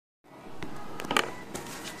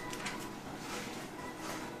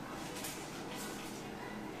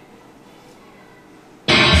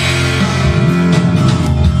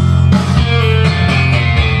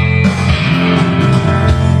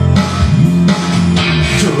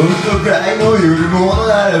らいの夜もの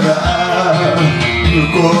ならば向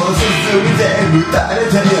こう進み全部垂れ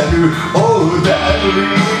てやるオーダー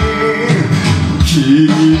君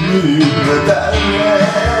は誰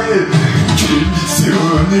現実を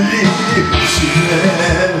握りしめ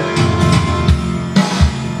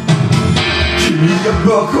君が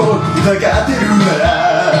僕を疑ってるな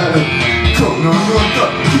らこの音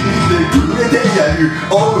聞いてくれてやる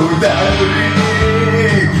オーダー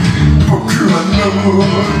僕は飲ん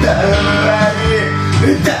だ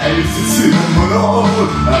大切なものを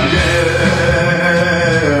あげる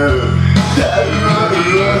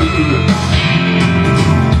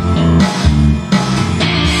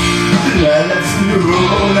七つのよ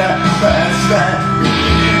うな街は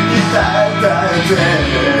に立って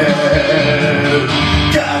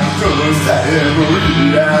感動さえもい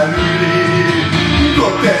らぬに持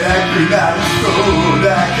てなくなりそう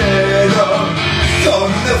だけどそん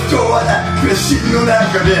な不調和な暮らしの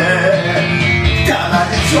中でたま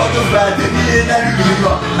にちょっと不安定になる時も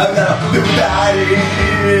あるだろうでもない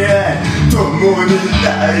共に悩ん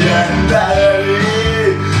だり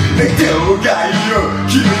手をがいを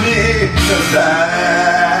君に刺さ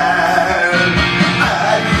あ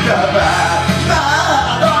るかばあ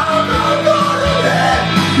の心で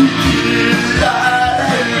生きられ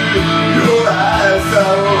る弱さ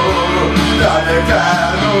を誰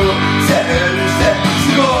かのせいにして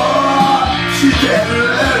過ごしてる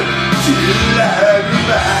知らぬ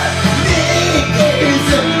間に気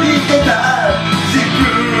づいてた自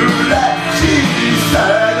分らしさ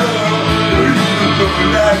の世の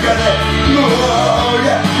中でもう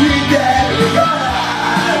やりてるから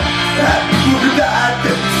僕だって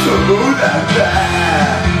そうなんだ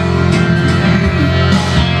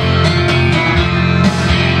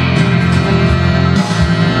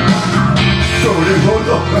それほ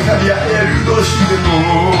ど分かり合えるとしても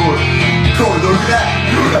孤独な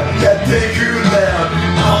夜がやってくるんだよ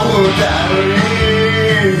思ったのに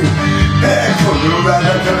このままた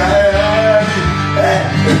ま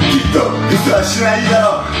にきっと嘘はしないだろ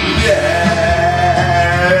う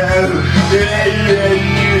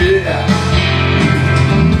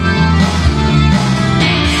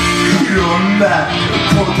いろんな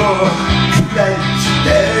ことを期待して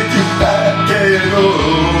きたけど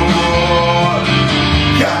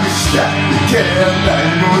隠しちゃいけない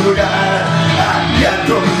ものがやっと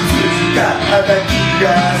見つかった気が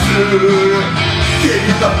する君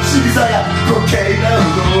の小さな滑稽なほ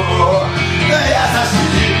ど優し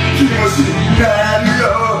い気持ちになるよ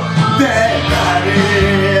ね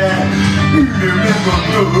夢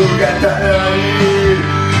物語誰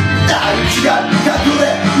が過去で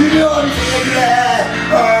夢を見せてくれ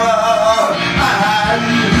愛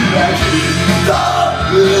なきと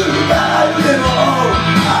奪うでも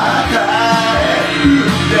与える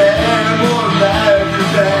でもなく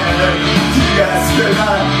て気がつけば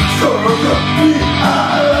そこにあ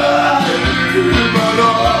るもの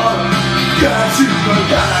が自分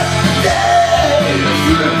が手につ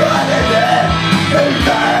かれて歌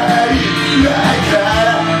いなが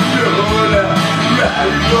らようなライ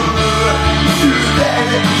ブ捨て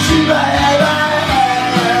てしまえば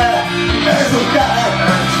そっから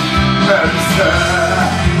なるさ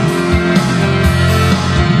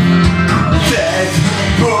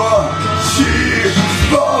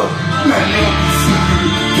何を作っ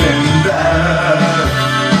てんだ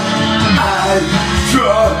愛情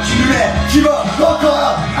夢希望心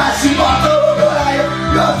足元をご覧よ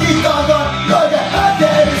良き心が果てる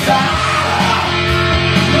さ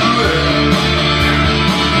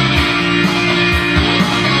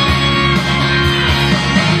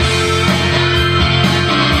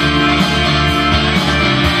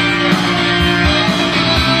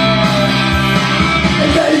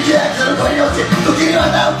時には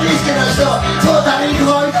直樹してた人そのためにここ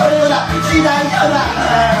に倒れるような時代よな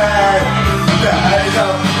誰かを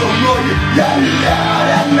思いやりや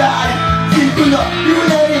らない自分の胸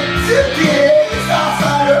に突き刺さ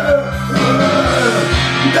る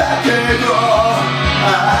だけどあ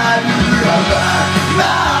るならま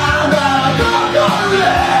だここで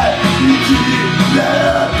生きな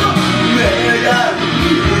と願う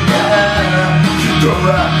か人は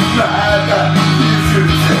まだ傷つ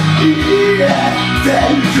いて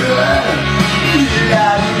全部い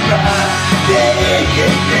らぬが気づ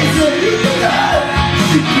いた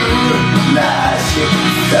自分らし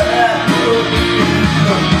さの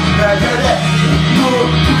中で僕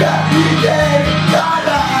がいてるから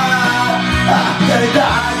誰だ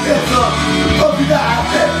ってそう僕だっ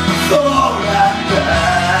てそうなんだ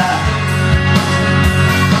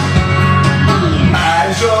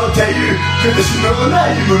愛情っていう形のない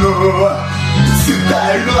もの伝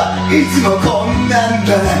えるのはいつもこんなんだ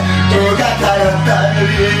俺が通ったの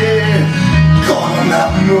にこの名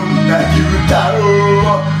もなき歌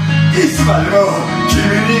をいつまでも君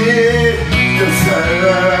にくださ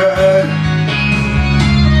い